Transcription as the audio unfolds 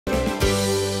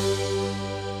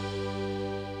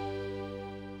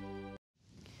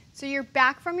So you're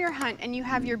back from your hunt and you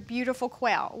have your beautiful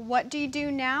quail. What do you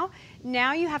do now?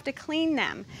 Now you have to clean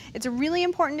them. It's really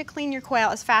important to clean your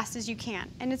quail as fast as you can.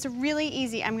 And it's really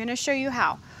easy. I'm gonna show you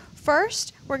how.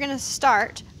 First, we're gonna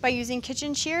start by using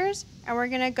kitchen shears, and we're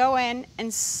gonna go in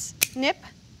and snip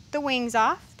the wings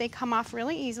off. They come off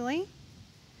really easily.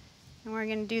 And we're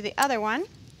gonna do the other one.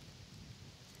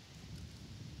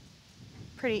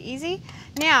 Pretty easy.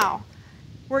 Now,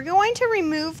 we're going to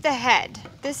remove the head,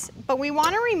 but we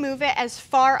want to remove it as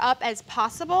far up as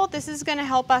possible. This is going to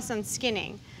help us on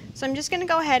skinning. So I'm just going to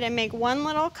go ahead and make one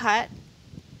little cut.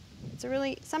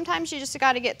 Sometimes you just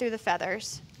got to get through the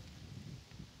feathers.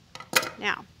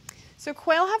 Now, so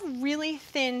quail have really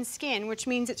thin skin, which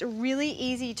means it's really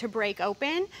easy to break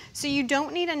open. So you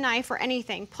don't need a knife or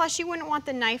anything. Plus, you wouldn't want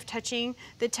the knife touching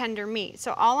the tender meat.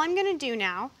 So all I'm going to do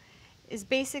now is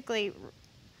basically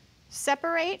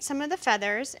separate some of the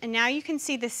feathers, and now you can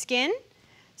see the skin.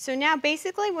 So now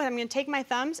basically what I'm going to take my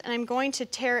thumbs and I'm going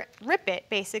to rip it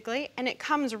basically, and it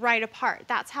comes right apart.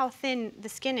 That's how thin the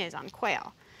skin is on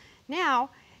quail. Now,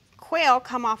 quail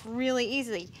come off really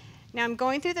easily. Now I'm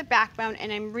going through the backbone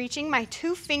and I'm reaching my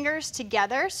 2 fingers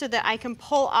together so that I can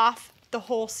pull off the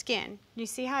whole skin. You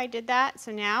see how I did that?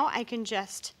 So now I can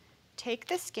just take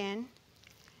the skin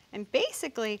and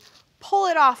basically pull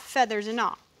it off, feathers and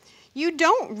all. You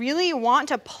don't really want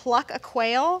to pluck a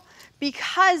quail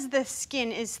because the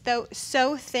skin is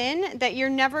so thin that you're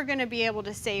never going to be able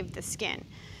to save the skin.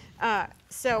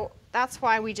 So that's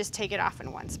why we just take it off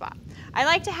in one spot. I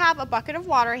like to have a bucket of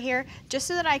water here just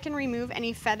so that I can remove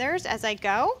any feathers as I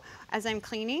go, as I'm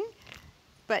cleaning.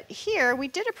 But here we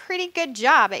did a pretty good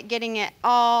job at getting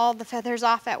all the feathers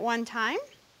off at one time.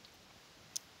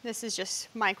 This is just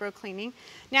micro cleaning.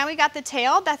 Now we got the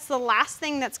tail. That's the last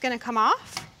thing that's going to come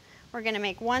off. We're going to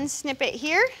make one snippet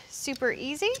here, super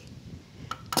easy.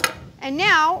 And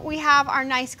now we have our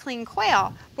nice clean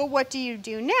quail. But what do you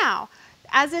do now?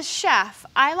 As a chef,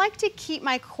 I like to keep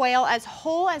my quail as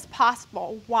whole as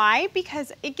possible. Why?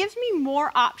 Because it gives me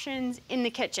more options in the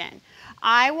kitchen.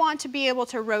 I want to be able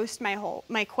to roast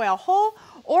my quail whole,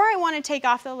 or I want to take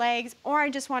off the legs, or I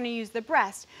just want to use the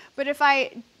breast. But if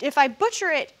I butcher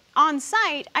it on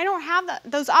site, I don't have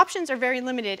those options are very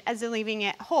limited as to leaving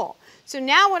it whole. So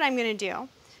now what I'm going to do,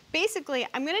 basically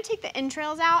I'm going to take the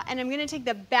entrails out and I'm going to take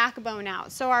the backbone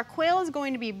out. So our quail is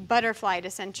going to be butterflied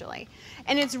essentially.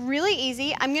 And it's really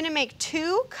easy. I'm going to make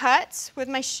 2 cuts with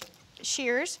my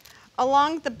shears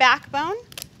along the backbone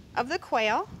of the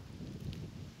quail,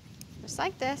 just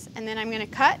like this, and then I'm going to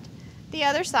cut the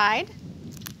other side.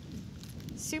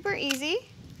 Super easy.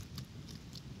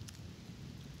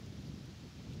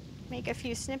 Make a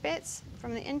few snippets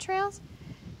from the entrails,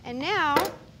 and now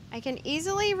I can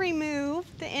easily remove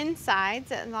the insides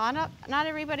that not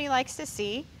everybody likes to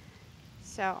see.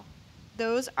 So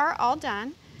those are all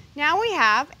done. Now we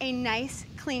have a nice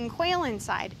clean quail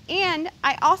inside, and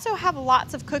I also have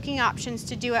lots of cooking options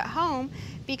to do at home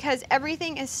because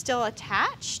everything is still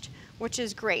attached, which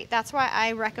is great. That's why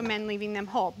I recommend leaving them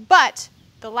whole. But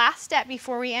the last step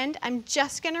before we end, I'm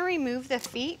just going to remove the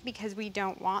feet because we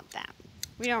don't want them.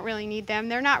 We don't really need them.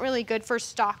 They're not really good for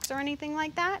stocks or anything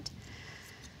like that.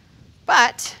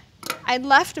 But I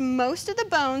left most of the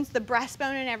bones, the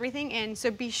breastbone and everything in, so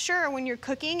be sure when you're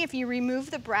cooking, if you remove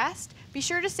the breast, be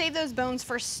sure to save those bones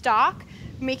for stock.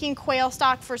 Making quail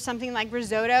stock for something like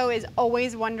risotto is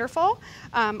always wonderful.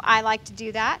 I like to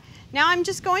do that. Now I'm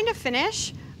just going to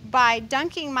finish by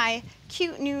dunking my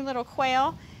cute new little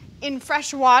quail in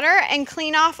fresh water and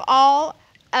clean off all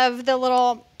of the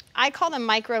little, I call them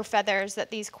micro feathers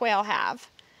that these quail have.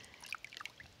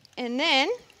 And then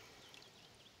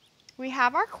we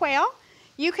have our quail.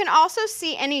 You can also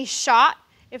see any shot.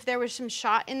 If there was some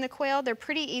shot in the quail, they're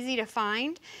pretty easy to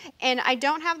find. And I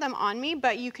don't have them on me,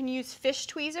 but you can use fish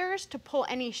tweezers to pull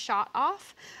any shot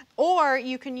off, or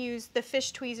you can use the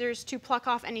fish tweezers to pluck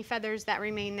off any feathers that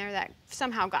remain there that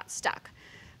somehow got stuck.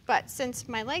 But since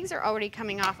my legs are already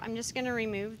coming off, I'm just going to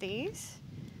remove these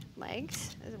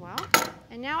legs as well.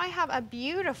 And now I have a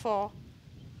beautiful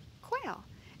quail.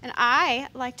 And I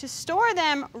like to store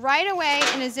them right away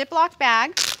in a Ziploc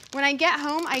bag. When I get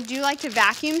home, I do like to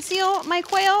vacuum seal my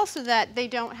quail so that they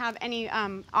don't have any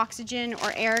oxygen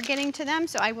or air getting to them.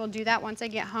 So I will do that once I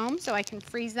get home so I can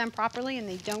freeze them properly and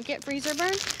they don't get freezer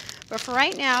burn. But for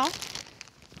right now,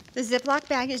 the Ziploc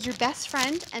bag is your best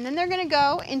friend. And then they're going to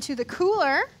go into the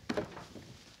cooler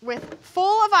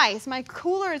full of ice. My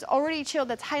cooler is already chilled.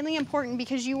 That's highly important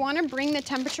because you want to bring the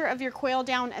temperature of your quail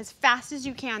down as fast as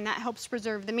you can. That helps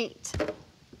preserve the meat.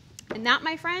 And that,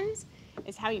 my friends,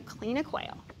 is how you clean a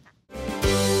quail.